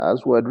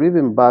As we were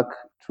driven back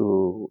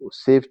to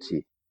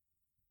safety,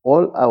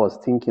 all I was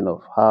thinking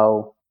of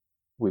how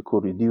we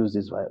could reduce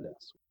this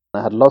violence.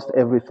 I had lost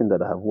everything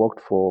that I have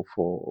worked for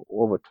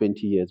over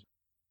 20 years.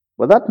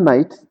 But that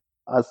night,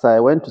 as I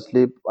went to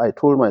sleep, I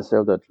told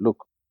myself that,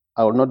 look,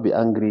 I will not be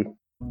angry.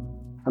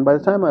 And by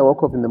the time I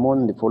woke up in the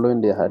morning the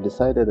following day, I had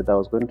decided that I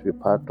was going to be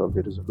part of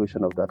the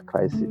resolution of that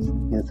crisis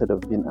instead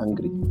of being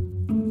angry.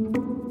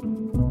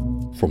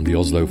 From the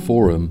Oslo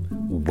Forum,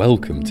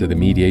 welcome to the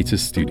Mediator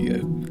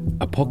Studio,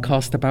 a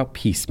podcast about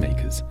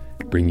peacemakers,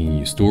 bringing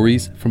you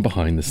stories from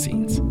behind the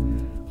scenes.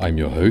 I'm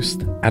your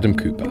host, Adam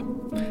Cooper.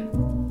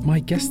 My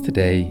guest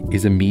today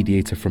is a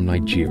mediator from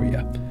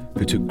Nigeria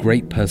who took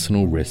great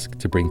personal risk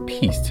to bring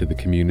peace to the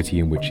community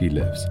in which he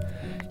lives.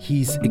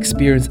 He's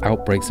experienced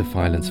outbreaks of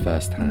violence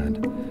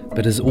firsthand,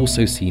 but has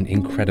also seen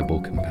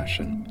incredible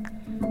compassion.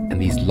 And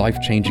these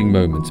life-changing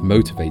moments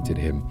motivated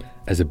him,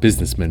 as a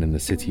businessman in the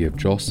city of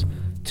Jos,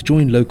 to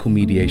join local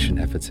mediation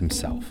efforts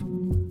himself.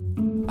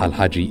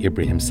 Alhaji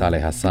Ibrahim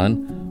Saleh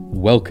Hassan,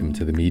 welcome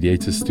to the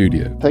Mediator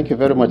Studio. Thank you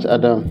very much,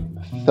 Adam.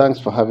 Thanks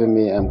for having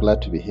me. I'm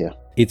glad to be here.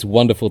 It's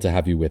wonderful to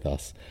have you with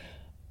us.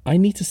 I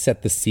need to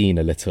set the scene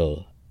a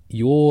little.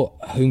 Your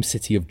home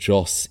city of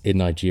Jos in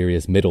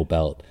Nigeria's Middle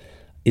Belt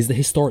is the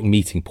historic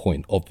meeting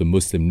point of the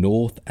Muslim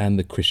North and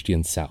the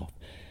Christian South.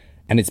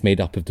 And it's made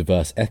up of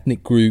diverse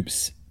ethnic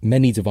groups,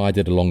 many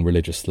divided along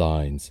religious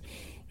lines,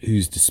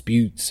 whose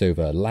disputes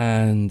over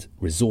land,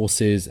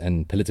 resources,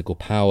 and political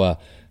power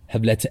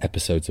have led to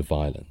episodes of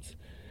violence.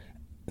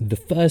 The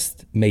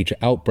first major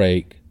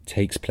outbreak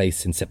takes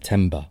place in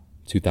September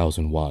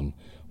 2001,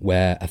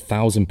 where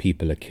 1,000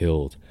 people are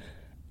killed,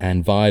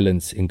 and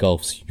violence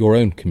engulfs your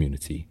own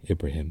community,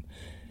 Ibrahim.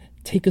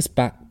 Take us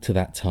back to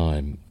that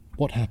time.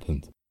 What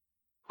happened?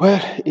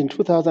 Well, in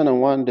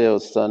 2001, there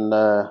was an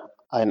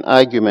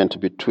argument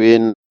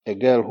between a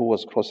girl who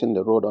was crossing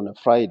the road on a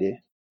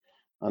Friday,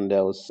 and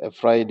there was a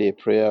Friday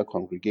prayer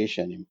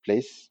congregation in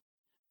place.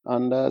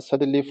 And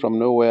suddenly, from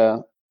nowhere,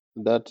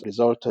 that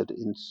resulted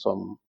in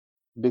some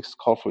big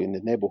scuffle in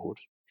the neighborhood.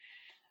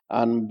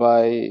 And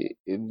by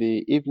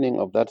the evening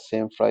of that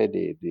same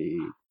Friday, the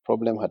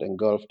problem had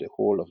engulfed the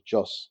whole of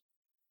Jos.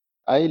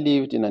 I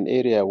lived in an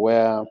area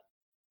where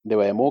there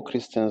were more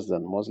Christians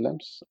than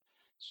Muslims.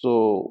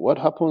 So what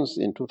happens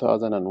in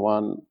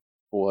 2001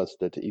 was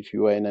that if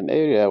you were in an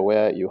area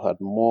where you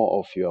had more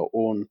of your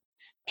own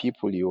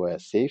people, you were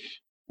safe.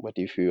 But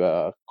if you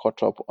are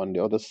caught up on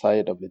the other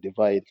side of the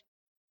divide,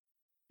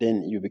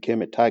 then you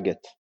became a target.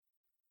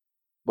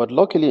 But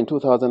luckily in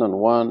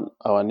 2001,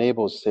 our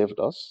neighbors saved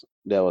us.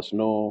 There was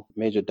no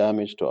major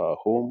damage to our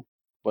home.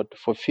 But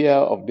for fear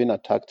of being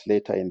attacked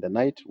later in the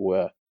night, we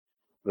were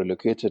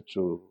relocated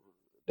to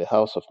the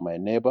house of my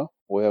neighbor,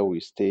 where we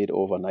stayed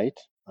overnight.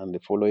 And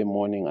the following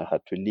morning, I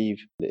had to leave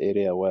the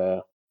area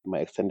where my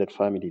extended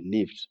family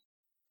lived.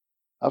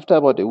 After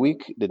about a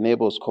week, the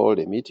neighbors called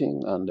a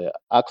meeting and they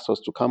asked us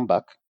to come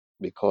back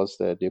because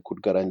they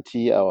could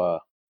guarantee our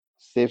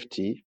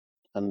safety,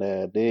 and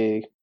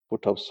they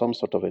put up some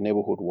sort of a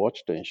neighborhood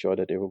watch to ensure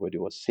that everybody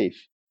was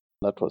safe.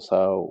 That was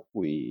how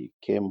we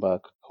came back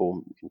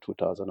home in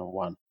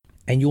 2001.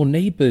 And your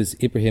neighbours,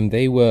 Ibrahim,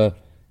 they were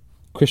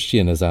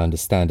Christian, as I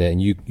understand it,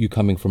 and you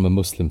coming from a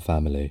Muslim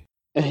family.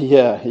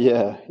 Yeah.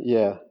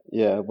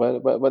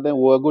 But then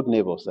we were good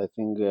neighbors. I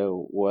think we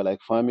were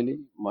like family.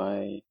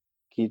 My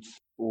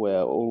kids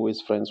were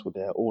always friends with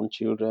their own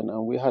children,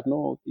 and we had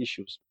no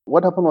issues.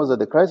 What happened was that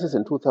the crisis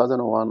in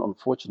 2001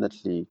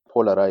 unfortunately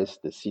polarized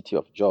the city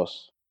of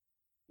Jos,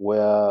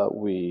 where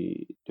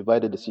we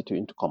divided the city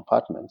into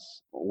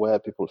compartments, where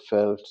people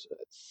felt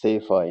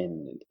safer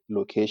in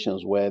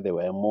locations where they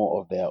were more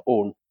of their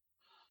own.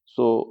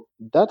 So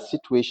that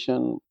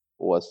situation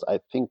was, I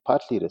think,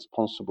 partly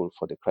responsible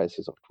for the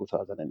crisis of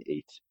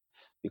 2008.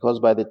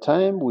 Because by the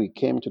time we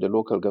came to the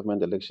local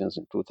government elections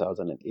in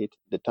 2008,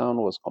 the town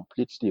was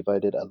completely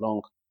divided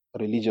along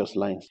religious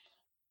lines.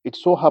 It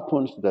so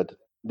happened that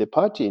the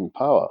party in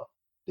power,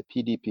 the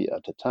PDP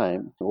at the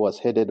time, was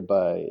headed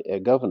by a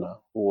governor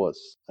who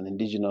was an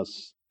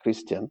indigenous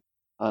Christian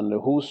and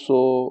who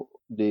saw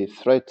the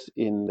threat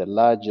in the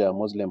larger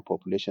Muslim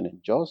population in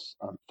Jos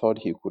and thought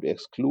he could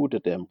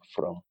exclude them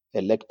from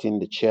electing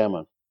the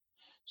chairman.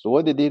 So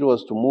what they did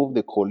was to move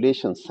the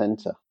collation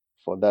center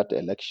for that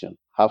election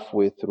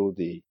halfway through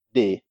the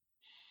day.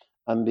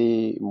 And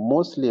the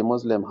mostly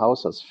Muslim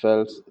houses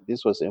felt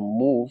this was a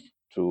move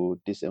to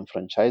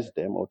disenfranchise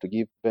them or to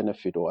give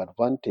benefit or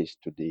advantage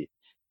to the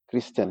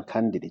Christian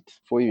candidate.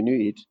 Before you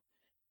knew it,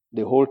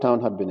 the whole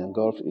town had been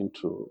engulfed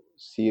into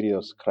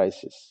serious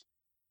crisis.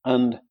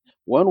 And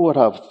one would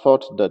have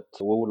thought that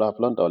we would have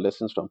learned our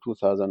lessons from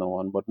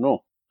 2001, but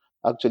no.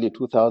 Actually,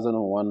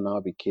 2001 now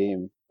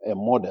became a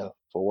model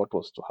for what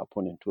was to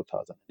happen in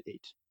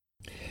 2008.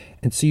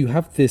 And so you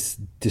have this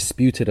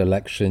disputed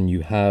election,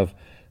 you have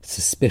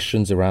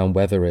suspicions around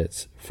whether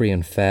it's free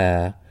and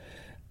fair.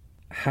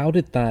 How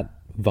did that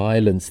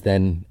violence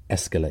then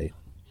escalate?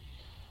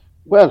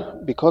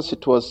 Well, because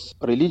it was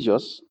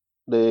religious,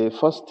 the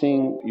first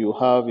thing you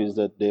have is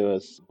that there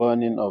was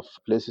burning of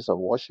places of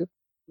worship.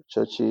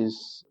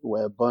 churches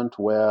were burnt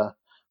where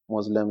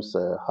Muslims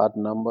had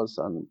numbers,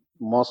 and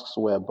mosques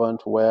were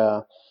burnt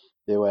where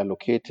they were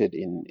located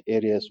in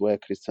areas where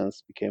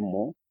Christians became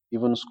more,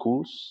 even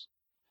schools.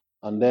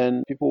 And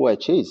then people were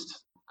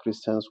chased.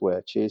 Christians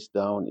were chased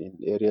down in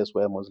areas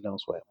where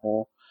Muslims were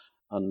more,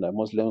 and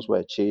Muslims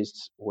were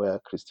chased where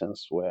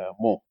Christians were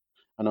more.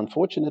 And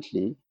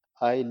unfortunately,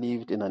 I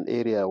lived in an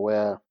area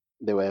where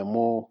there were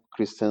more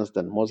Christians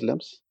than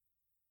Muslims.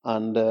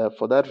 And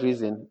for that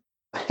reason,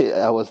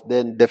 I was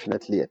then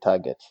definitely a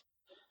target.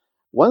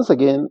 Once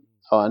again,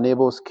 our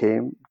neighbors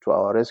came to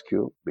our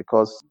rescue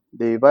because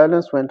the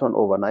violence went on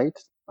overnight.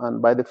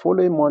 And by the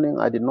following morning,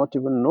 I did not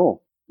even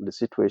know the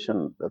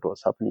situation that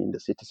was happening in the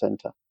city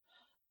center.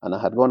 And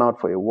I had gone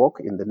out for a walk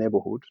in the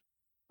neighborhood.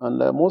 And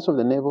most of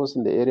the neighbors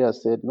in the area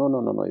said, no,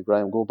 no, no, no,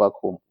 Ibrahim, go back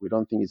home. We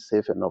don't think it's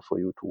safe enough for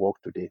you to walk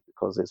today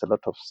because there's a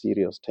lot of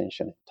serious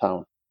tension in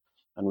town.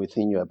 And we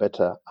think you are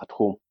better at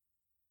home.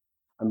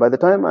 And by the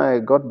time I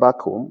got back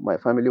home, my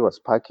family was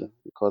packing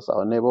because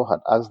our neighbor had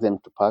asked them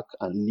to pack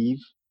and leave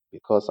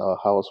because our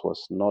house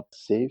was not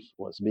safe,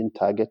 was being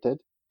targeted,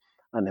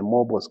 and a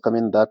mob was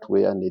coming that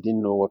way and they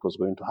didn't know what was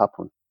going to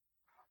happen.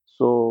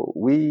 So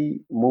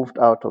we moved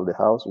out of the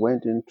house,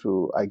 went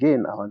into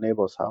again our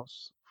neighbor's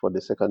house for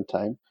the second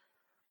time.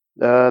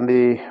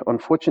 The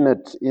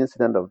unfortunate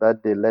incident of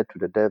that day led to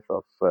the death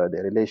of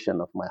the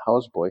relation of my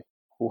houseboy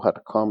who had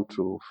come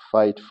to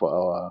fight for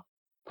our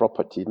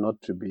property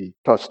not to be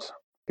touched.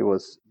 He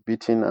was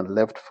beaten and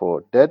left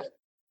for dead.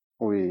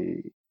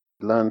 We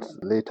learned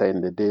later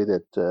in the day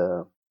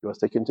that he was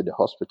taken to the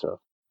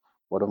hospital,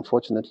 but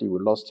unfortunately, we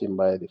lost him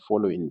by the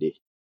following day.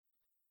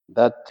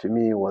 That to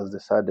me was the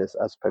saddest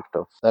aspect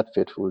of that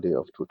fateful day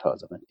of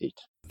 2008.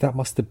 That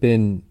must have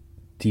been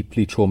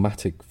deeply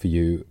traumatic for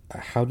you.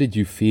 How did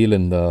you feel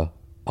in the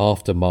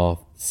aftermath,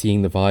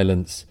 seeing the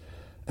violence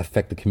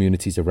affect the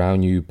communities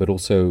around you, but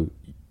also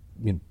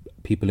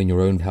people in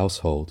your own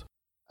household?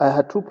 I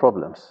had two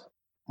problems.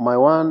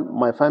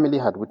 My family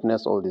had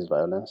witnessed all this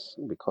violence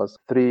because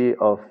three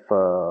of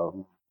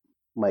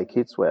my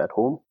kids were at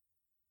home,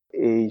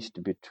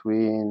 aged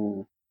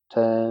between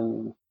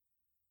 10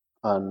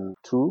 and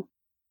 2.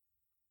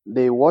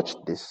 They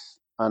watched this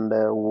and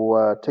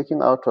were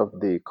taken out of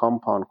the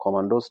compound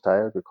commando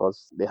style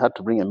because they had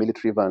to bring a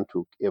military van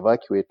to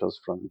evacuate us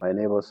from my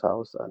neighbor's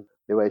house. And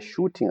they were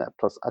shooting at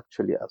us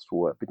actually as we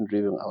were being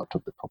driven out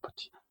of the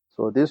property.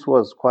 So this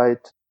was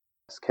quite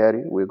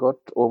scary. We got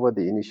over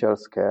the initial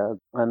scare,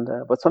 and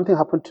but something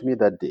happened to me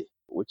that day,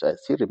 which I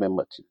still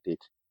remember to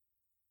date.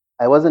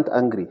 I wasn't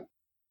angry,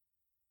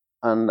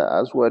 and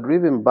as we were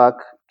driven back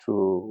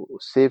to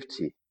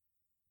safety,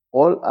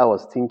 all I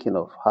was thinking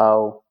of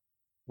how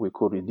we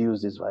could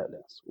reduce this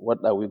violence. What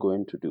are we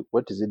going to do?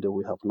 What is it that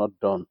we have not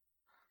done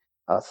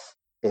as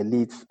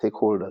elite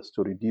stakeholders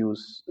to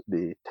reduce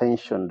the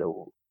tension that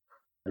will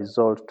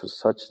result to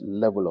such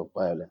level of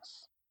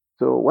violence?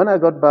 So when I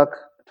got back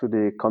to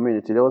the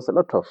community, there was a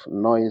lot of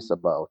noise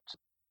about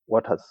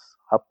what has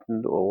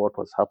happened or what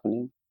was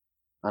happening.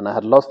 And I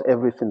had lost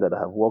everything that I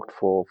have worked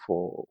for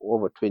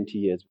over 20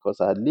 years because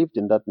I had lived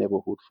in that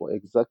neighborhood for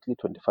exactly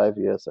 25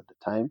 years at the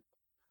time.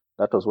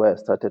 That was where I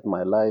started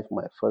my life,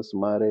 my first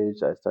marriage.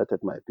 I started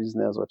my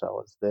business when I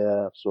was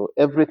there. So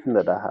everything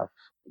that I have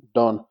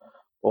done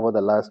over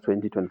the last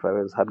 20, 25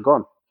 years had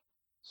gone.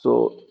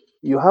 So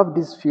you have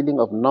this feeling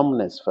of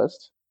numbness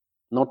first,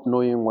 not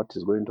knowing what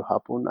is going to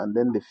happen, and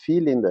then the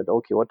feeling that,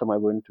 okay, what am I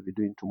going to be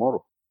doing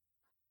tomorrow?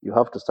 You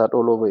have to start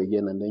all over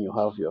again, and then you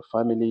have your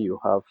family, you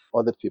have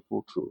other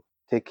people to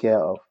take care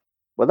of.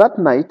 But that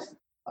night,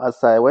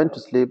 as I went to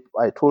sleep,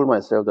 I told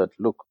myself that,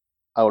 look,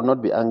 I will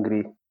not be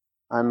angry.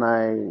 And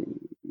I,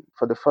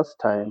 for the first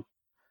time,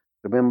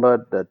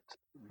 remembered that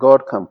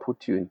God can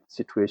put you in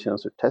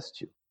situations to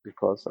test you.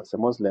 Because as a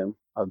Muslim,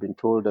 I've been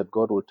told that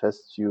God will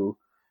test you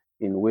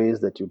in ways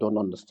that you don't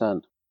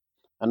understand.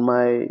 And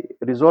my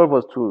resolve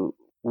was to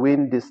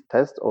win this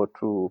test or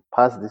to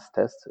pass this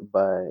test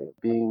by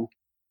being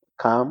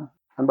calm.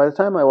 And by the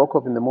time I woke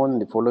up in the morning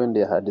the following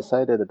day, I had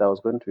decided that I was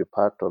going to be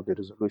part of the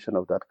resolution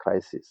of that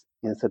crisis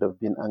instead of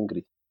being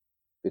angry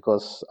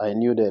because I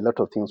knew that a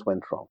lot of things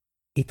went wrong.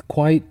 It's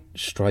quite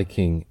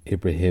striking,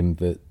 Ibrahim,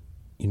 that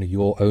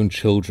your own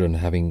children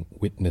having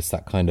witnessed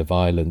that kind of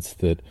violence,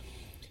 that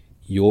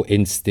your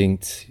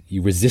instinct,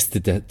 you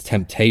resisted the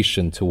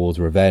temptation towards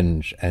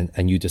revenge,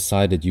 and you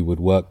decided you would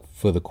work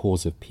for the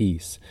cause of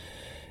peace.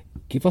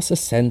 Give us a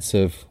sense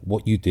of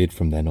what you did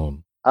from then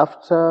on.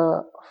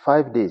 After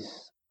 5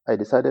 days, I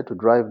decided to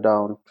drive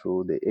down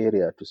to the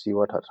area to see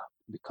what had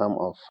become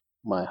of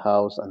my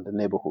house and the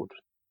neighborhood.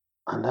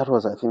 And that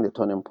was, I think, the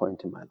turning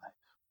point in my life.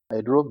 I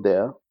drove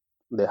there.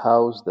 The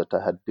house that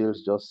I had built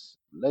just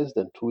less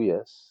than 2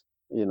 years,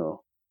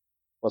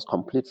 was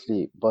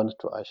completely burned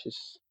to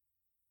ashes.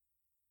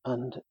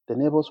 And the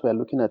neighbors were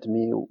looking at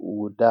me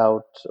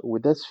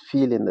with this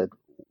feeling that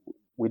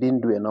we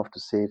didn't do enough to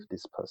save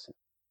this person.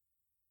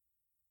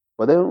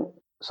 But then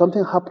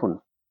something happened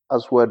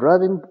as we were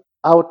driving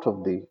out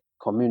of the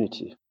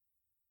community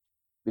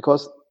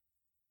because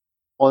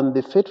on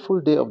the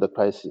fateful day of the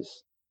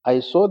crisis, I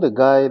saw the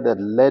guy that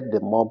led the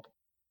mob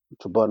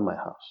to burn my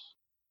house.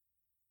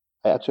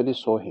 I actually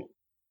saw him.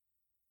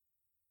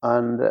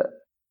 And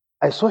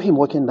I saw him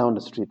walking down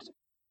the street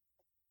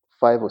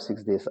 5 or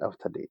 6 days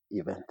after the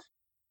event.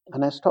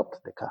 And I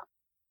stopped the car.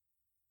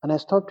 And I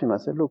stopped him. I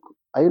said, "Look,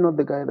 are you not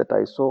the guy that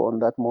I saw on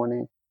that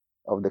morning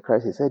of the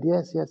crisis?" He said,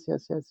 "Yes, yes,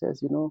 yes, yes,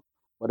 yes,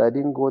 but I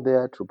didn't go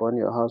there to burn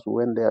your house. We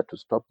went there to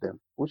stop them,"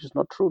 which is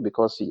not true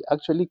because he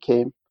actually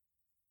came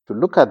to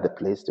look at the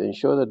place to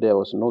ensure that there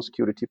was no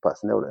security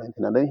personnel or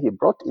anything. And then he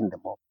brought in the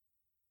mob.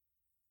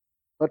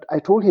 But I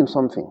told him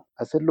something.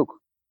 I said, "Look,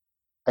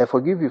 I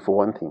forgive you for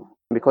one thing,"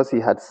 because he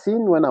had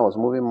seen when I was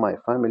moving my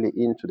family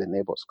into the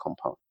neighbor's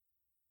compound.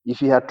 If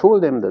he had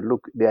told them that,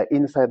 "Look, they are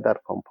inside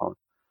that compound,"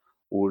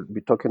 we would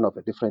be talking of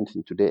a different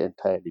thing today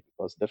entirely,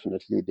 because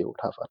definitely they would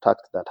have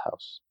attacked that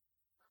house.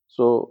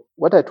 So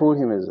what I told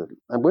him is,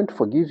 "I'm going to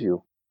forgive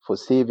you for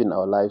saving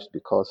our lives,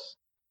 because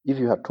if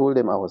you had told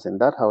them I was in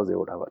that house, they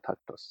would have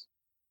attacked us.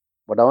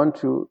 But I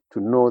want you to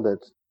know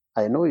that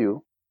I know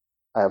you,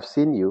 I have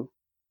seen you,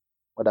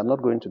 but I'm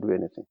not going to do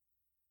anything."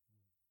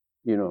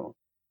 You know,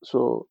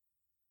 so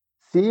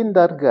seeing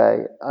that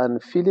guy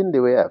and feeling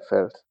the way I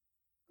felt,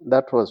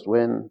 that was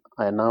when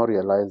I now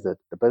realized that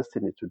the best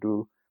thing to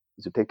do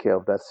is to take care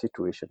of that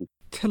situation.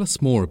 Tell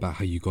us more about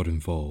how you got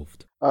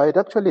involved. It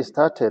actually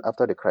started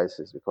after the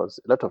crisis because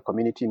a lot of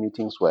community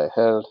meetings were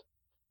held.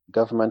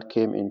 Government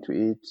came into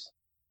it.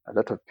 A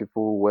lot of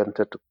people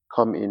wanted to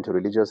come into.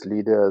 Religious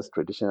leaders,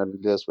 traditional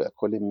leaders were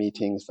calling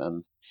meetings.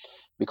 And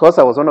because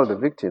I was one of the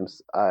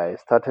victims, I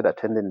started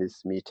attending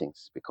these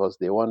meetings because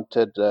they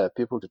wanted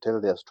people to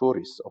tell their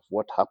stories of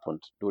what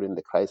happened during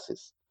the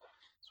crisis.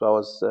 So I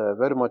was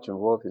very much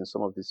involved in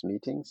some of these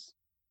meetings.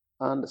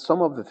 And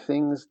some of the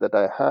things that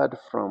I heard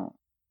from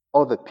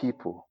other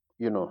people,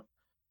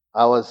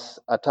 I was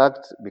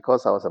attacked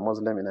because I was a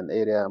Muslim in an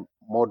area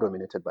more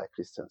dominated by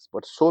Christians.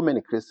 But so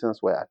many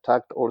Christians were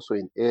attacked also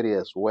in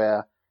areas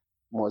where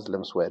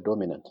Muslims were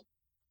dominant.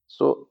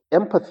 So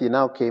empathy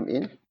now came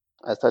in.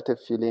 I started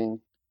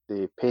feeling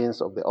the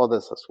pains of the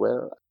others as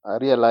well. I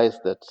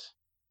realized that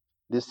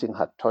this thing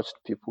had touched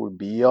people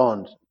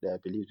beyond their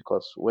belief,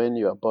 because when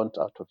you are burnt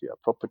out of your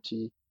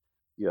property,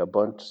 you are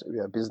burnt,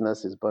 your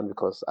business is burnt.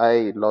 Because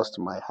I lost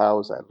my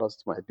house, I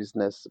lost my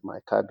business, my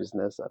car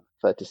business, and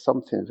 30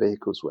 something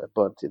vehicles were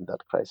burnt in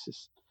that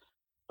crisis.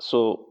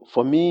 So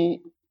for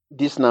me,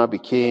 this now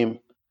became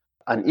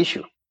an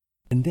issue.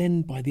 And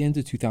then by the end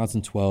of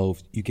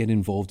 2012, you get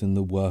involved in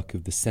the work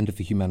of the Centre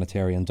for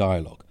Humanitarian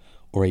Dialogue,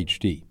 or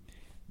HD,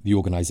 the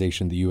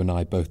organisation that you and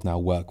I both now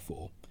work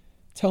for.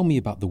 Tell me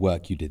about the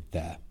work you did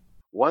there.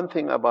 One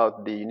thing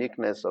about the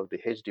uniqueness of the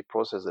HD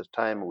process at the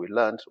time we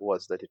learned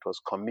was that it was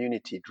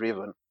community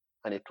driven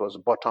and it was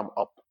bottom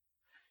up.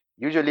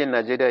 Usually in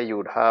Nigeria, you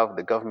would have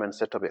the government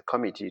set up a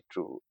committee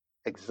to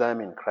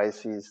examine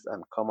crises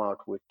and come out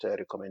with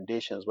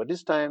recommendations. But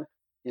this time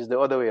is the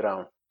other way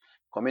around.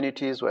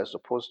 Communities were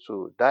supposed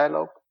to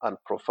dialogue and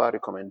profile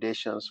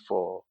recommendations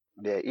for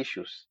their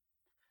issues.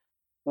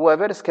 We were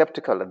very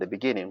skeptical at the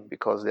beginning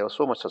because there was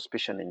so much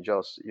suspicion in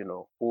Jos,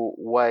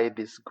 why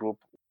this group,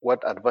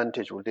 what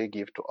advantage would they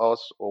give to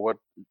us, or what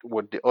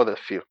would the other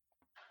feel?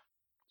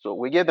 So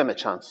we gave them a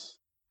chance.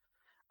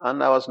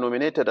 And I was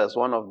nominated as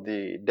one of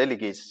the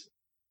delegates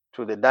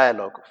to the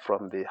dialogue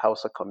from the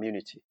Hausa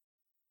community.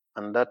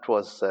 And that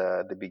was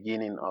the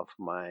beginning of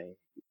my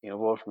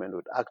involvement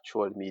with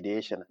actual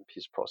mediation and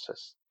peace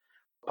process.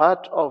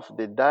 Part of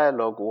the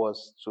dialogue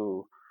was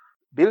to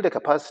build the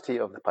capacity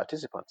of the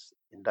participants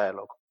in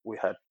dialogue. We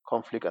had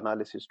conflict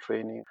analysis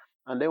training,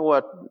 and they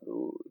were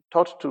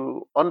taught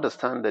to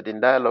understand that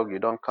in dialogue, you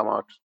don't come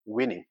out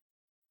winning.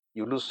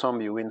 You lose some,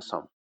 you win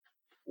some.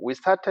 We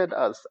started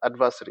as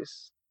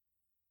adversaries.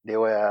 There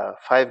were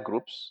 5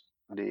 groups: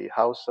 the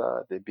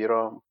Hausa, the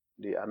Birom,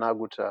 the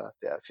Anaguta,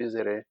 the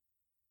Afizere,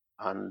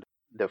 and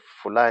the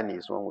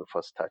Fulanis when we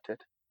first started.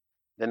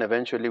 Then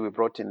eventually we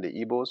brought in the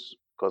Igbos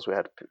because we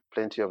had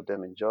plenty of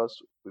them in Jos.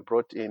 We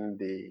brought in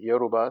the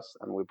Yorubas,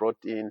 and we brought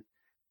in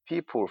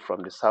people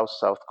from the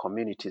South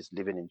communities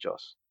living in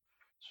Jos.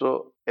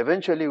 So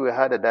eventually we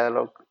had a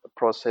dialogue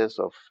process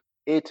of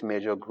 8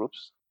 major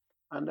groups,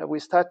 and we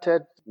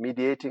started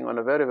mediating on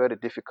a very, very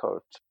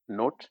difficult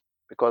note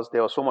because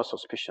there was so much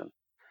suspicion.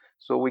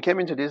 So we came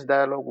into this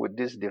dialogue with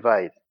this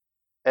divide,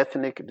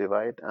 ethnic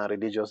divide and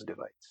religious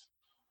divides.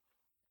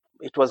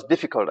 It was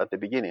difficult at the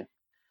beginning,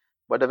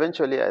 but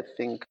eventually I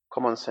think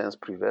common sense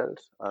prevailed,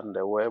 and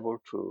we're able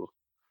to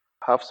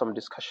have some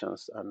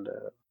discussions, and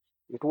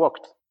it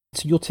worked.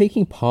 So you're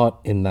taking part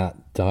in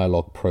that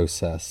dialogue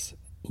process.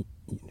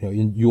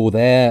 You're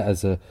there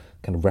as a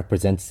kind of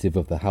representative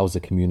of the Hausa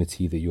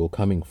community that you're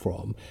coming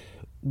from.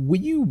 Were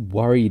you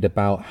worried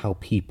about how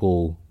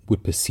people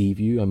would perceive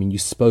you? I mean, you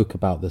spoke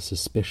about the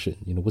suspicion.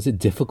 Was it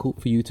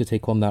difficult for you to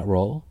take on that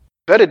role?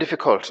 Very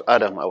difficult,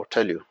 Adam, I will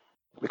tell you.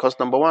 Because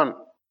number one,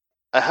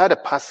 I had a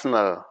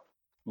personal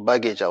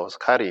baggage I was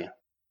carrying.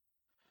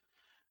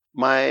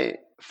 My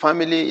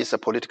family is a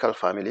political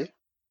family.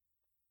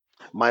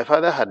 My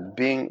father had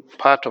been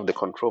part of the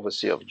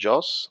controversy of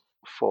Jos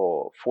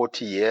for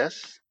 40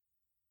 years.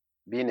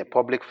 being a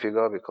public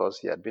figure because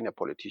he had been a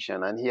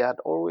politician, and he had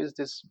always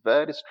this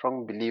very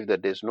strong belief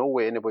that there's no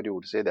way anybody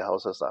would say the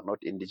Hausas are not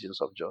indigenous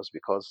of Jos,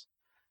 because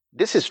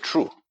this is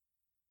true.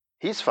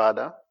 His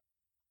father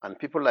and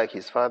people like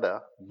his father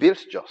built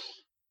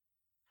Jos.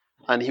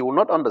 And he will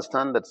not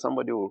understand that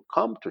somebody will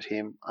come to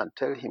him and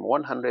tell him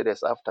 100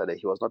 years after that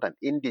he was not an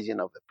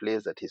indigenous of the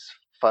place that his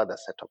father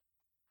set up.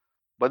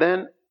 But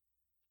then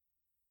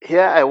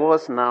here I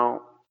was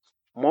now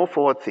more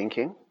forward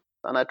thinking,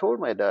 and I told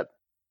my dad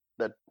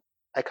that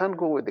I can't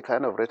go with the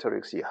kind of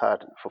rhetorics he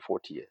had for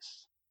 40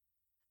 years.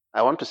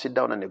 I want to sit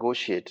down and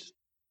negotiate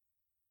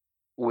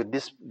with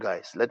these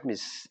guys. Let me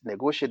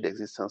negotiate the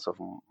existence of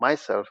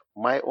myself,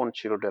 my own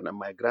children, and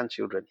my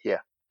grandchildren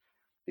here.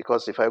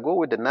 Because if I go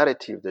with the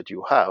narrative that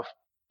you have,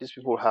 these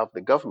people have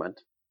the government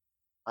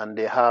and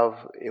they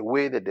have a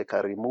way that they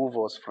can remove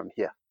us from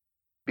here.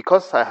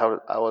 Because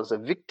I was a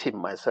victim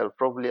myself,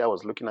 probably I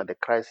was looking at the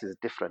crisis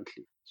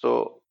differently.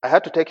 So I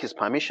had to take his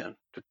permission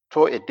to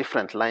toe a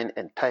different line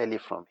entirely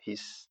from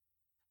his,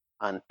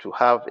 and to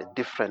have a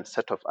different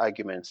set of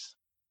arguments,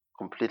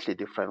 completely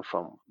different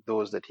from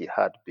those that he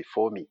had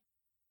before me.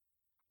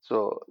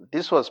 So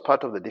this was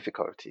part of the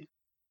difficulty.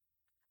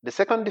 The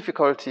second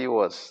difficulty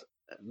was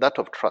that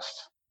of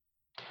trust.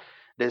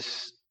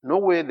 There's no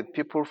way the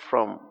people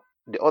from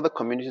the other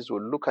communities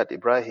will look at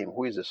Ibrahim,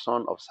 who is the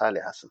son of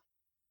Saleh Hassan,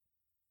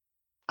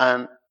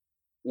 and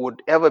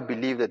would ever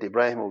believe that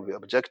Ibrahim will be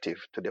objective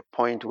to the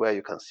point where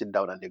you can sit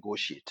down and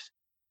negotiate.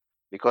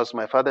 Because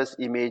my father's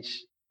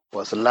image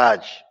was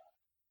large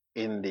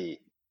in the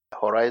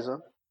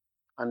horizon,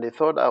 and they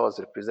thought I was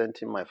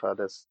representing my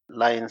father's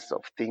lines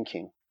of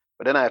thinking.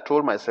 But then I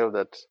told myself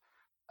that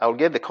I'll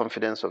get the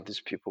confidence of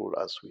these people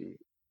as we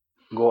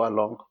go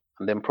along,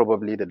 and then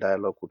probably the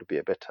dialogue would be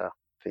a better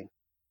thing.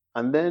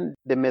 And then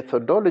the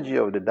methodology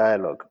of the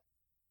dialogue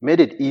made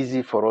it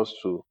easy for us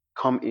to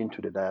come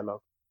into the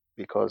dialogue,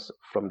 because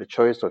from the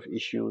choice of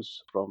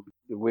issues, from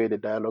the way the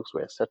dialogues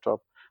were set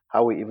up,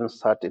 how we even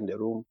sat in the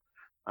room,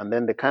 and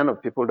then the kind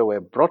of people that were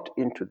brought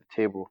into the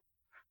table,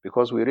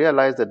 because we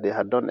realized that they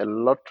had done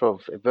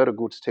a very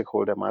good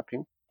stakeholder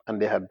mapping, and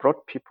they had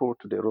brought people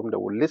to the room that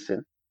would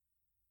listen,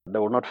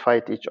 that would not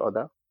fight each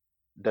other,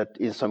 that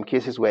in some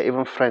cases were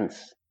even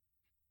friends.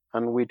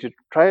 And we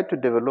tried to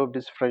develop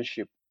this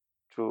friendship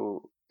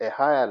to a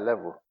higher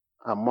level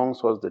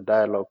amongst us, the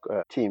dialogue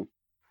team.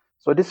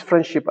 So this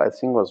friendship, I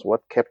think, was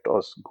what kept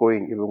us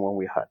going even when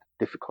we had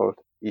difficult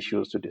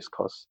issues to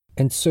discuss.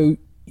 And so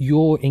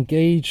you're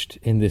engaged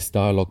in this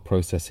dialogue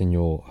process in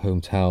your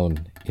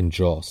hometown in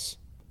Jos.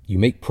 You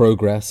make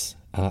progress,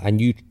 and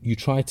you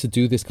try to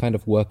do this kind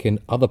of work in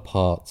other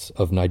parts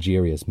of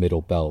Nigeria's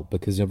Middle Belt,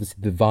 because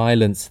obviously the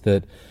violence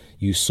that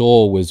you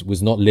saw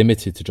was not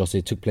limited to Jos.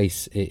 It took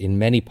place in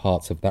many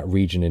parts of that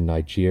region in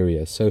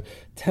Nigeria. So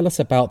tell us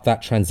about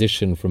that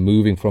transition from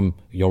moving from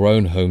your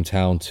own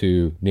hometown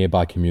to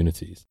nearby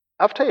communities.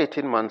 After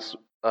 18 months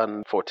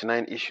and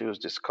 49 issues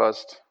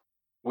discussed,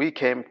 we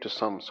came to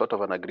some sort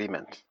of an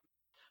agreement.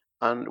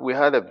 And we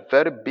had a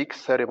very big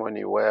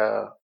ceremony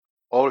where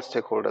all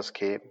stakeholders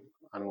came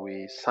and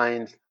we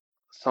signed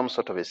some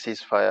sort of a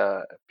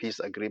ceasefire,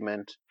 peace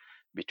agreement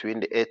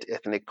between the 8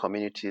 ethnic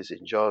communities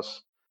in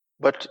Jos.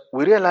 But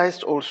we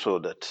realized also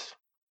that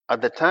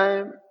at the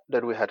time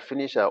that we had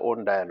finished our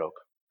own dialogue,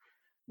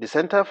 the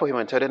Center for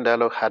Humanitarian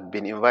Dialogue had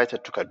been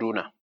invited to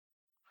Kaduna,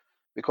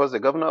 because the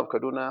governor of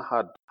Kaduna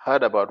had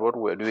heard about what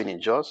we were doing in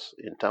Jos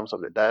in terms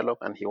of the dialogue,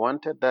 and he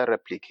wanted that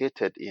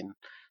replicated in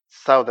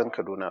southern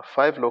Kaduna.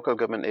 5 local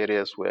government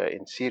areas were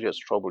in serious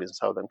trouble in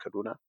southern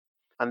Kaduna,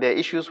 and their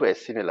issues were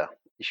similar.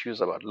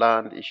 Issues about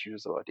land,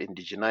 issues about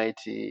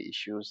indigeneity,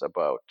 issues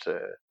about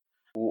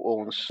who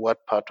owns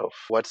what part of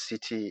what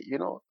city.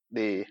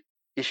 The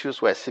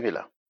issues were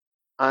similar.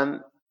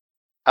 And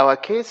our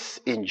case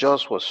in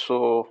Jos was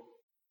so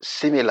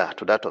similar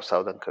to that of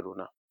southern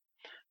Kaduna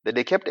that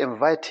they kept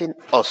inviting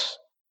us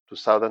to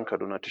southern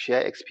Kaduna to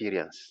share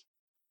experience.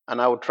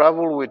 And I would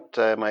travel with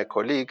my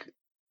colleague,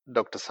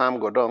 Dr. Sam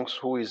Godongs,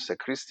 who is a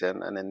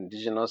Christian and an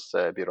indigenous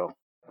Birom.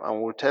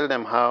 And we'll tell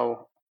them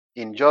how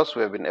in Jos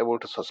we have been able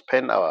to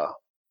suspend our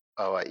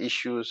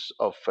issues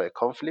of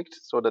conflict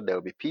so that there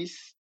will be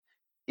peace,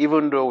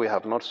 even though we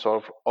have not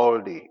solved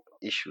all the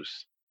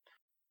issues.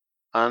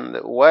 And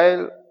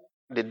while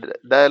the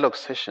dialogue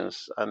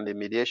sessions and the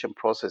mediation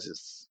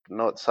processes in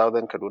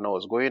southern Kaduna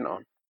was going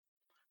on,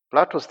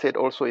 Plateau State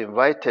also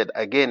invited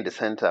again the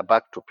center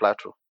back to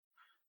Plateau,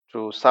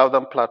 to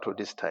southern Plateau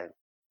this time.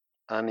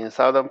 And in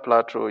southern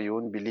Plateau, you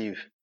won't believe,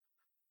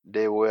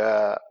 they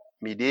were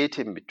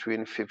mediating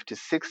between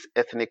 56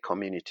 ethnic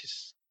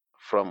communities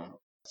from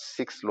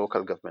 6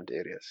 local government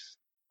areas.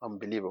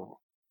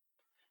 Unbelievable.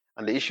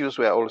 And the issues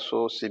were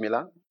also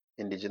similar: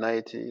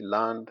 indigeneity,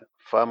 land,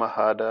 farmer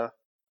herder,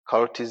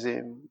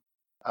 cultism,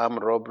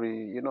 armed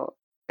robbery.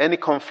 Any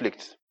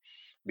conflict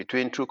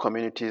between 2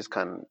 communities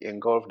can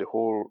engulf the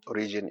whole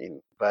region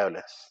in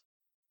violence.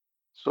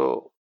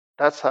 So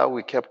that's how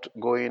we kept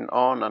going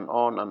on and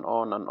on and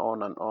on and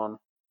on and on.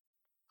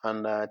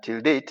 And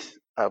till date,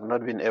 I've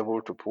not been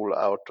able to pull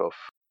out of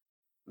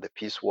the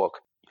peace work.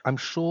 I'm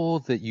sure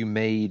that you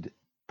made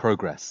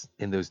progress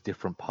in those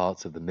different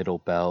parts of the Middle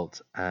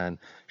Belt and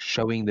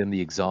showing them the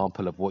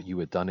example of what you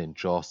had done in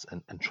Jos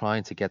and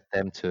trying to get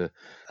them to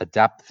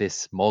adapt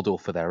this model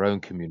for their own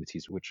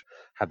communities, which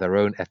have their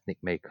own ethnic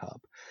makeup.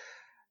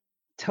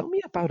 Tell me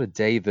about a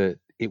day that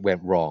it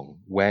went wrong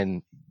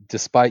when,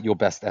 despite your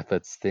best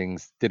efforts,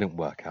 things didn't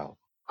work out.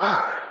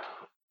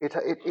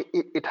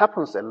 It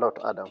happens a lot,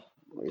 Adam.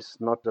 It's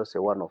not just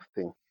a one-off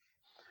thing.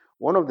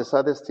 One of the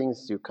saddest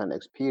things you can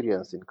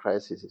experience in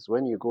crisis is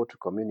when you go to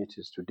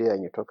communities today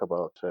and you talk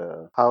about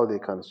how they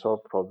can solve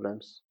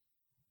problems.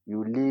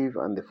 You leave,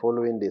 and the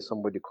following day,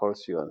 somebody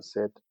calls you and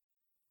said,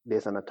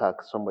 "There's an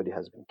attack. Somebody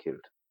has been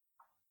killed."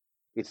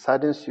 It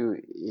saddens you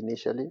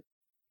initially.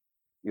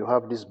 You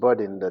have this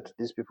burden that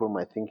these people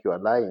might think you are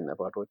lying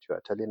about what you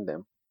are telling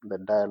them. The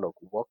dialogue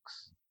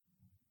works,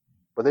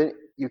 but then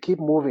you keep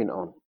moving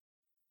on.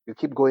 You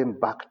keep going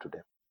back to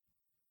them.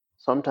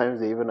 Sometimes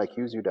they even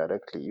accuse you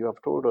directly. You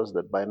have told us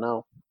that by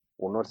now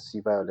we'll not see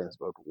violence,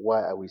 but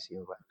why are we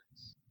seeing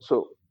violence?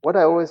 So, what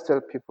I always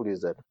tell people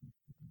is that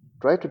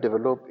try to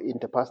develop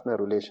interpersonal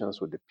relations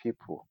with the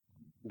people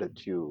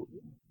that you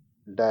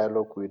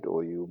dialogue with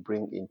or you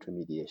bring into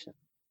mediation.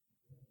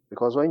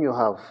 Because when you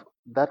have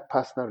that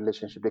personal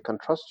relationship, they can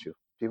trust you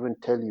to even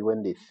tell you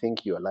when they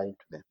think you are lying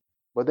to them.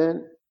 But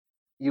then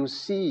you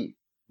see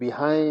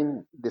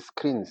behind the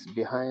screens,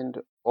 behind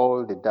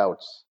all the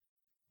doubts,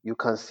 you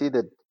can see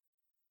that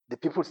the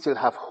people still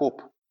have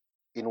hope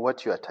in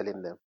what you are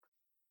telling them.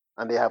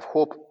 And they have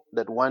hope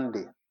that one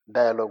day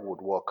dialogue would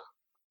work.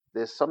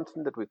 There's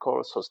something that we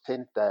call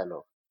sustained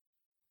dialogue.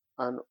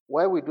 And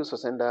why we do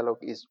sustained dialogue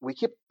is we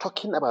keep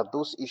talking about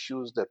those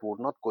issues that will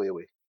not go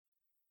away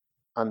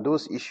and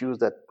those issues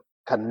that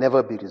can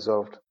never be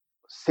resolved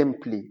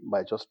simply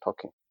by just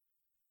talking.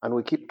 And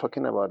we keep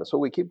talking about it. So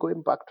we keep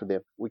going back to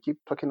them. We keep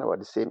talking about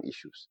the same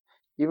issues.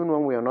 Even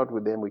when we are not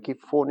with them, we keep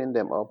phoning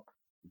them up,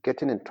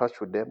 getting in touch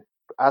with them,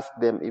 to ask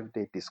them if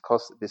they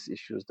discuss these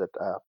issues that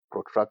are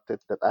protracted,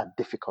 that are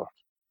difficult.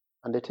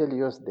 And they tell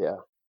you, yes, they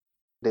are.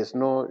 There's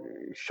no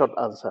short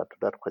answer to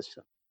that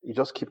question. You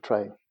just keep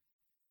trying.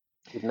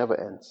 It never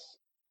ends.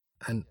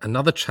 And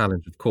another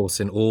challenge, of course,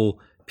 in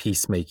all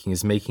peacemaking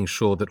is making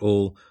sure that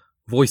all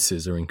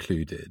voices are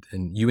included.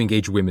 And you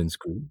engage women's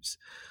groups.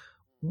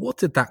 What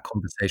did that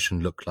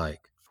conversation look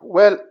like?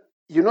 Well,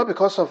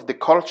 because of the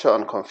culture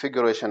and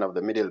configuration of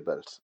the Middle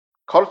Belt,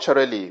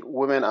 culturally,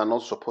 women are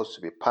not supposed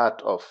to be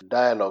part of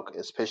dialogue,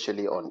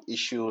 especially on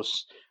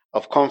issues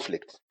of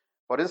conflict.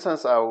 For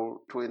instance,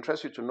 to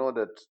interest you to know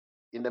that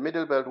in the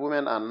Middle Belt,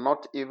 women are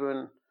not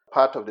even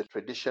part of the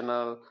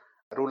traditional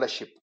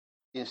rulership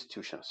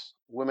institutions.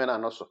 Women are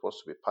not supposed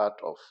to be part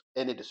of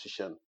any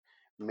decision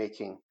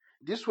making.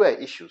 These were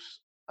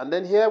issues. And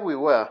then here we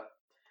were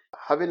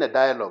having a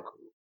dialogue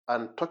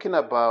and talking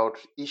about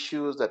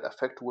issues that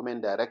affect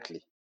women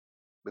directly,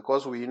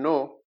 because we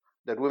know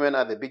that women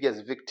are the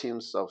biggest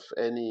victims of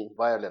any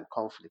violent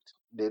conflict.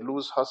 They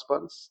lose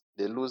husbands,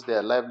 they lose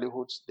their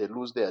livelihoods, they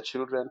lose their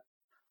children,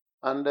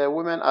 and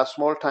women are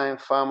small time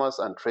farmers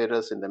and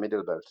traders in the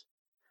Middle Belt,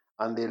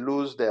 and they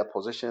lose their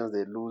positions,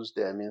 they lose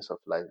their means of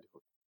livelihood.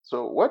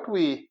 So, what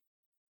we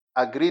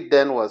agreed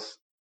then was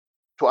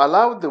to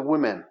allow the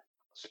women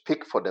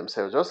speak for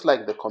themselves, just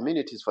like the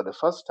communities for the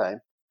first time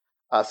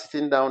are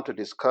sitting down to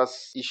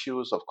discuss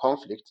issues of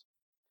conflict.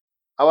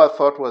 Our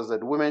thought was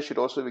that women should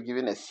also be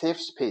given a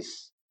safe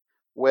space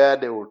where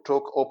they will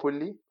talk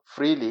openly,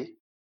 freely,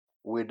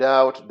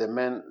 without the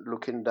men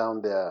looking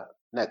down their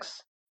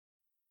necks.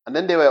 And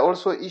then there were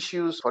also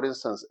issues, for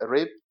instance,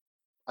 rape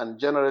and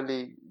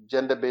generally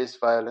gender based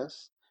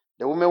violence.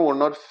 The women will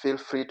not feel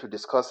free to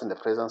discuss in the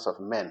presence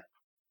of men.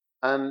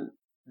 And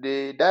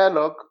the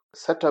dialogue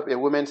set up a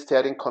women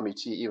steering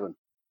committee, even,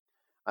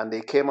 and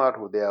they came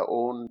out with their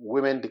own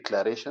women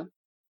declaration,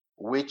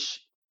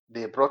 which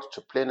they brought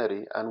to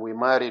plenary, and we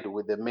married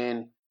with the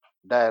main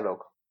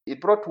dialogue. It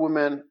brought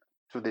women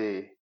to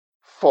the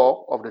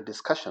fore of the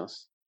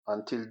discussions.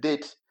 Until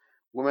date,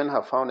 women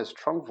have found a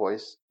strong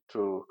voice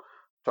to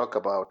talk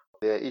about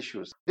their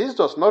issues. This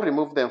does not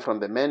remove them from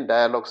the main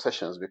dialogue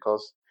sessions,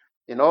 because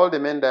in all the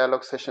main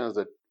dialogue sessions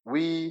that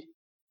we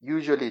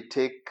usually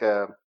take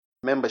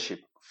membership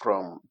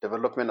from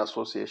development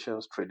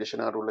associations,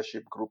 traditional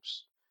rulership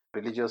groups,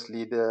 religious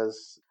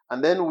leaders,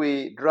 and then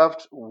we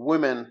draft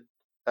women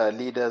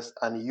leaders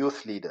and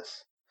youth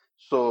leaders.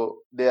 So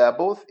they are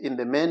both in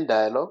the main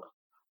dialogue,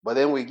 but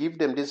then we give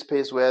them this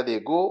space where they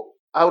go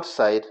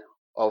outside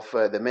of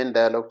the main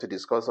dialogue to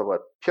discuss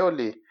about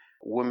purely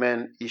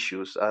women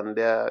issues, and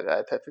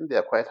I think they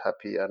are quite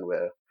happy, and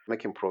we're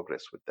making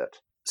progress with that.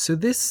 So,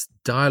 this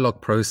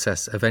dialogue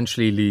process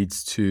eventually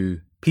leads to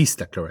peace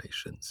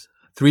declarations,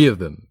 three of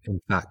them, in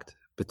fact,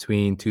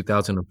 between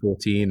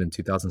 2014 and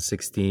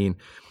 2016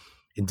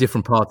 in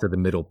different parts of the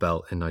Middle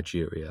Belt in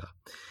Nigeria.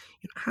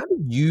 How do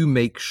you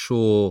make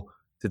sure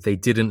that they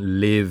didn't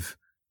live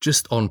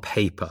just on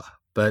paper,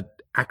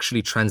 but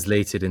actually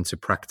translated into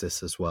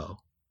practice as well?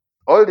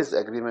 All these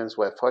agreements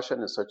were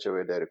fashioned in such a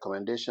way that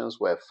recommendations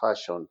were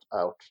fashioned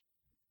out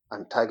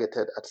and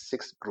targeted at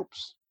 6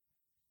 groups.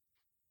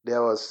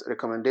 There was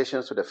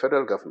recommendations to the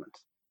federal government,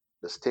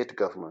 the state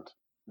government,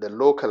 the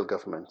local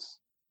governments.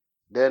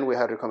 Then we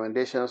had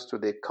recommendations to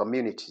the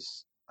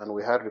communities, and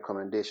we had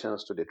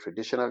recommendations to the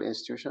traditional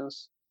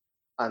institutions,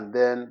 and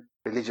then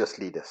religious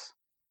leaders.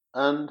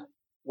 And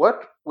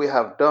what we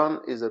have done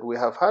is that we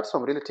have had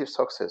some relative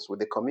success with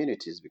the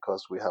communities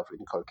because we have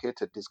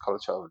inculcated this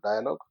culture of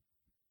dialogue,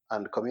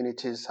 and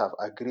communities have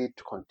agreed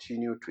to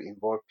continue to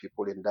involve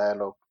people in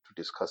dialogue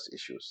to discuss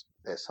issues.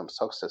 There's some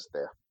success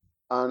there.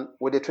 And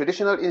with the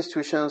traditional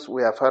institutions,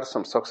 we have had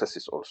some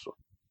successes also.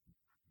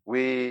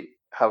 We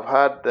have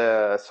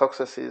had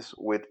successes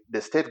with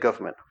the state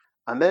government.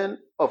 And then,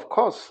 of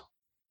course,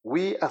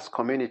 we as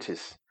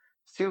communities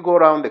still go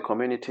around the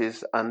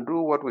communities and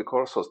do what we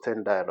call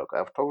sustained dialogue.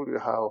 I've told you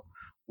how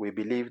we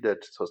believe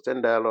that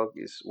sustained dialogue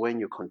is when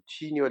you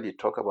continually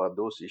talk about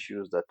those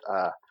issues that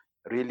are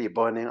really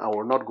burning and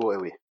will not go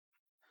away.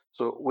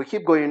 So we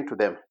keep going to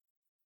them.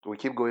 We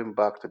keep going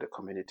back to the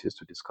communities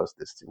to discuss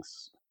these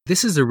things.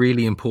 This is a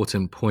really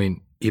important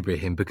point,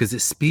 Ibrahim, because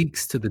it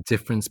speaks to the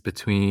difference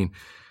between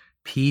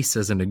peace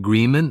as an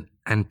agreement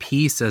and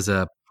peace as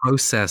a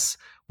process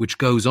which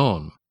goes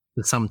on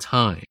for some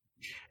time.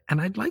 And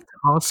I'd like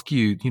to ask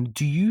you,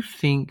 do you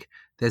think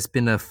there's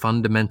been a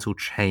fundamental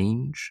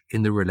change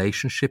in the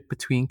relationship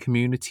between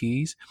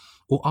communities,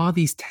 or are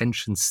these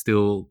tensions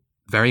still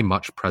very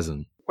much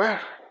present? Well,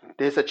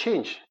 there's a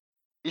change.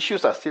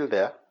 Issues are still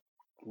there,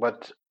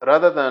 but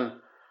rather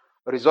than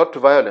resort to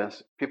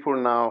violence, people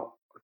now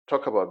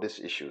talk about these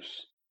issues.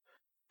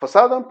 For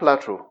Southern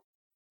Plateau,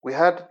 we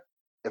had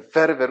a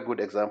very, very good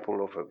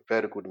example of a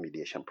very good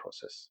mediation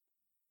process.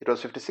 It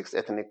was 56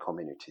 ethnic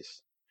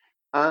communities.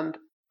 And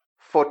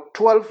for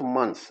 12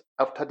 months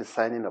after the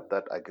signing of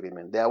that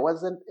agreement, there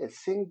wasn't a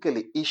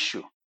single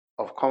issue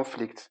of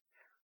conflict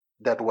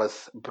that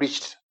was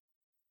breached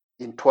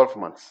in 12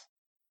 months.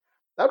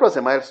 That was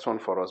a milestone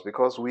for us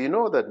because we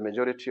know that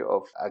majority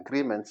of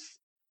agreements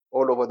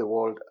all over the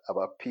world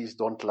about peace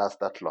don't last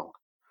that long.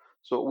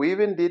 So we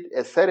even did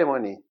a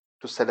ceremony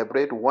to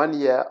celebrate 1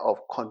 year of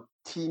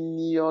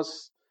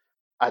continuous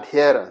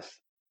adherence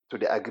to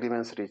the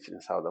agreements reached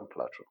in Southern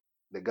Plateau.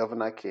 The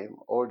governor came,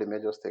 all the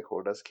major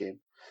stakeholders came.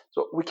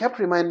 So we kept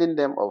reminding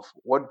them of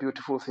what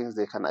beautiful things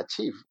they can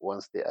achieve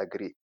once they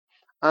agree.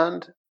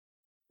 And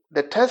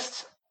the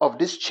test of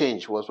this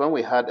change was when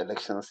we had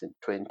elections in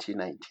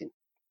 2019.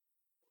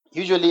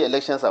 Usually,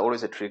 elections are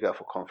always a trigger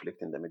for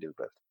conflict in the Middle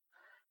Belt.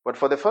 But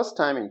for the first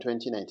time in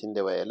 2019,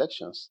 there were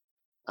elections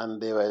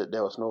and there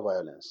was no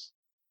violence.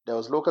 There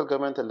was local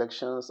government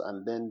elections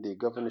and then the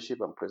governorship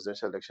and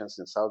presidential elections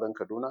in southern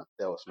Kaduna.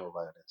 There was no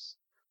violence.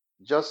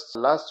 Just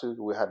last week,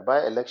 we had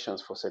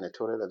by-elections for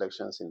senatorial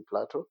elections in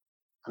Plateau,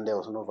 and there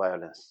was no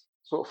violence.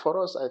 So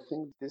for us, I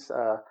think these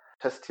are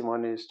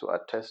testimonies to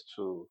attest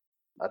to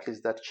at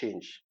least that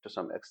change to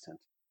some extent.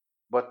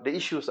 But the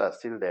issues are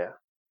still there,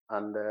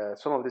 and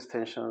some of these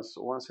tensions,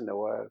 once in a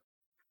while,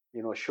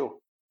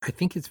 show. I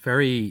think it's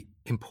very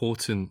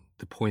important,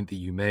 the point that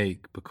you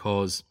make,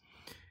 because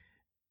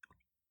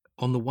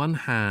on the one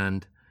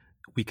hand,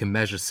 we can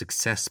measure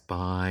success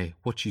by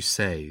what you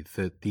say,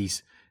 that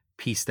these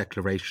peace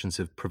declarations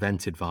have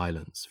prevented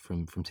violence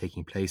from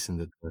taking place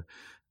and that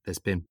there's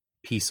been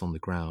peace on the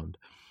ground.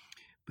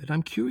 But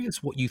I'm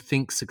curious what you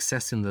think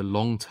success in the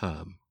long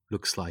term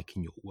looks like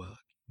in your work.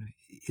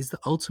 Is the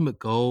ultimate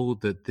goal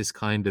that this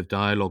kind of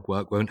dialogue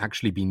work won't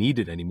actually be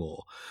needed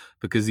anymore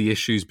because the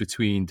issues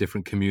between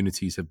different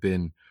communities have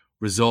been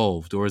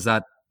resolved, or is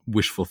that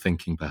wishful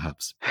thinking,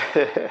 perhaps?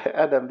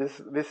 Adam,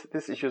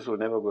 these issues will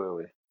never go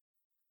away.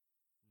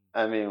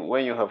 I mean,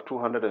 when you have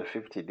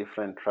 250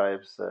 different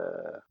tribes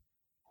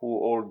who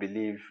all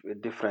believe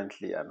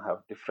differently and have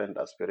different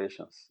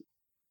aspirations,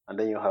 and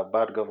then you have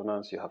bad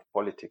governance, you have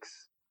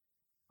politics,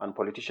 and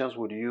politicians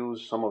would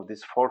use some of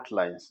these fault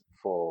lines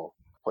for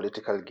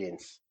political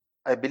gains.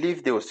 I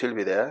believe they will still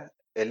be there.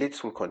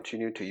 Elites will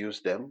continue to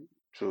use them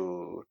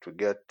to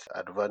get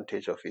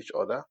advantage of each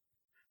other.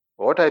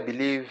 But what I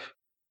believe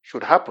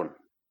should happen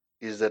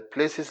is that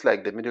places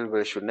like the Middle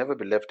Belt should never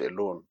be left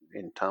alone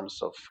in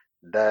terms of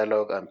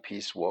dialogue and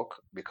peace work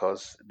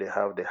because they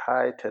have the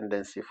high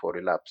tendency for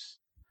relapse.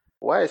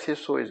 Why I say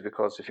so is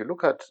because if you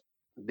look at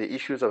the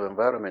issues of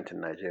environment in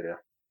Nigeria,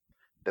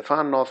 the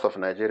far north of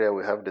Nigeria,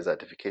 we have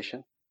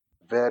desertification,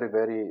 very,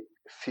 very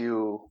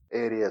few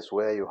areas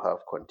where you have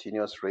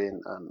continuous rain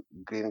and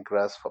green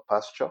grass for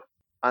pasture.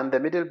 And the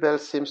Middle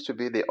Belt seems to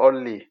be the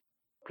only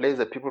place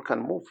that people can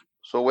move.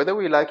 So whether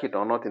we like it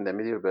or not in the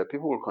Middle Belt,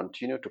 people will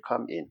continue to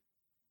come in.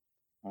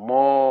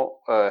 More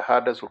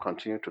herders will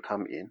continue to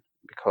come in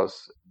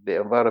because the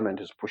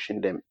environment is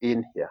pushing them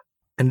in here.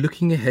 And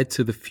looking ahead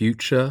to the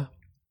future,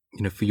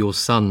 for your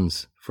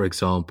sons, for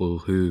example,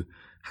 who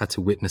had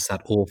to witness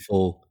that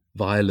awful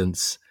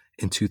violence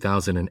in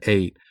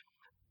 2008,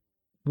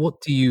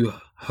 what do you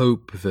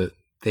hope that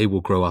they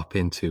will grow up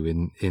into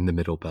in the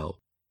Middle Belt?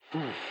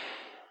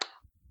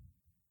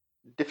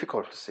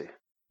 Difficult to say.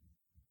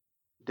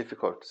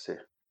 Difficult to say.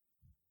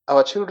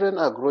 Our children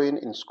are growing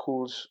in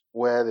schools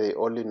where they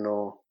only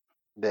know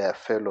their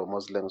fellow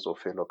Muslims or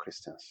fellow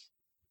Christians.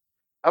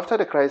 After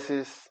the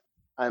crisis,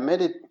 I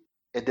made it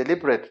a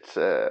deliberate,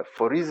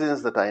 for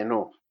reasons that I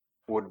know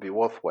would be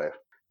worthwhile,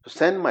 to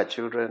send my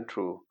children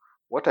to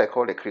what I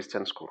call a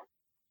Christian school.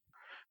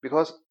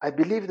 Because I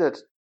believe that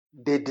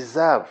they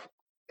deserve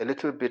a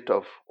little bit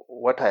of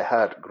what I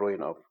had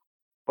growing up.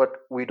 But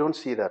we don't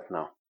see that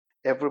now.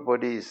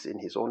 Everybody is in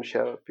his own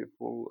shell.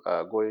 People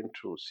are going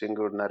to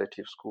single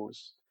narrative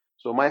schools.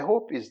 So my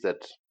hope is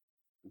that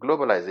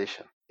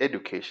globalization,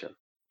 education,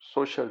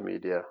 social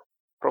media,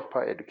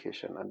 proper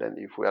education, and then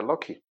if we are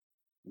lucky,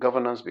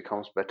 governance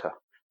becomes better.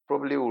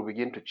 Probably we'll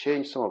begin to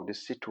change some of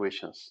these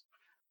situations.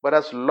 But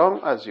as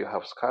long as you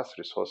have scarce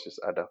resources,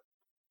 Adam,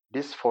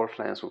 these fault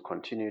lines will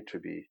continue to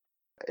be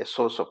a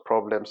source of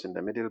problems in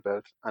the Middle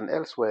Belt and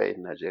elsewhere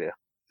in Nigeria.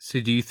 So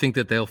do you think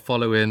that they'll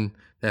follow in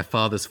their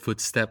father's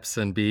footsteps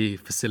and be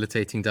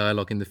facilitating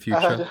dialogue in the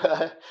future?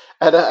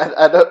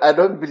 I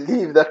don't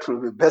believe that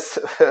will be best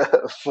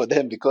for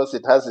them because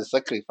it has its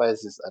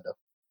sacrifices, Adam.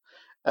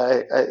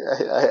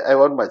 I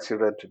want my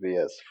children to be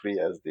as free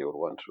as they would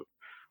want to.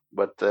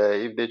 But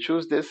if they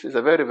choose this, it's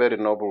a very, very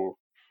noble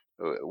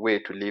way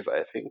to live,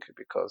 I think,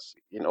 because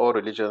in all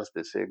religions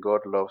they say God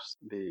loves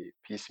the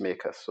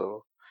peacemaker.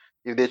 So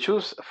if they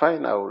choose,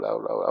 fine, I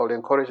will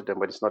encourage them,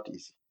 but it's not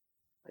easy.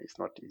 It's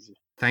not easy.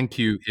 Thank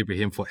you,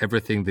 Ibrahim, for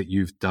everything that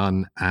you've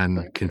done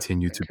and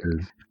continue to do.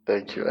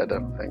 Thank you,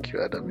 Adam. Thank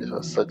you, Adam. It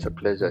was such a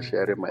pleasure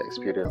sharing my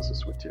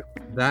experiences with you.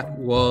 That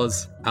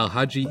was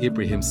Alhaji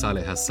Ibrahim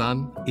Saleh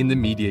Hassan in the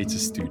Mediator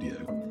Studio,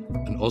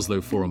 an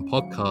Oslo Forum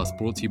podcast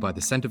brought to you by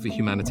the Centre for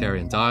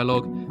Humanitarian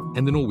Dialogue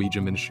and the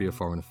Norwegian Ministry of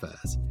Foreign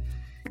Affairs.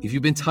 If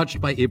you've been touched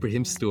by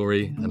Ibrahim's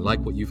story and like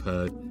what you've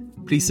heard,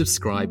 please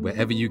subscribe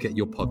wherever you get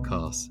your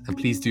podcasts and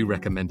please do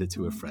recommend it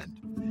to a friend.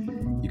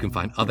 You can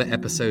find other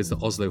episodes at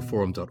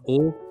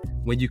osloforum.org,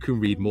 where you can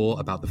read more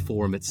about the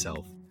forum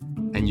itself.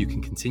 And you can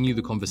continue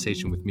the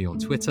conversation with me on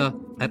Twitter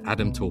at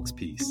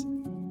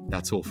AdamTalksPeace.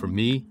 That's all from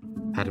me,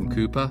 Adam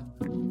Cooper.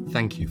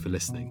 Thank you for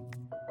listening.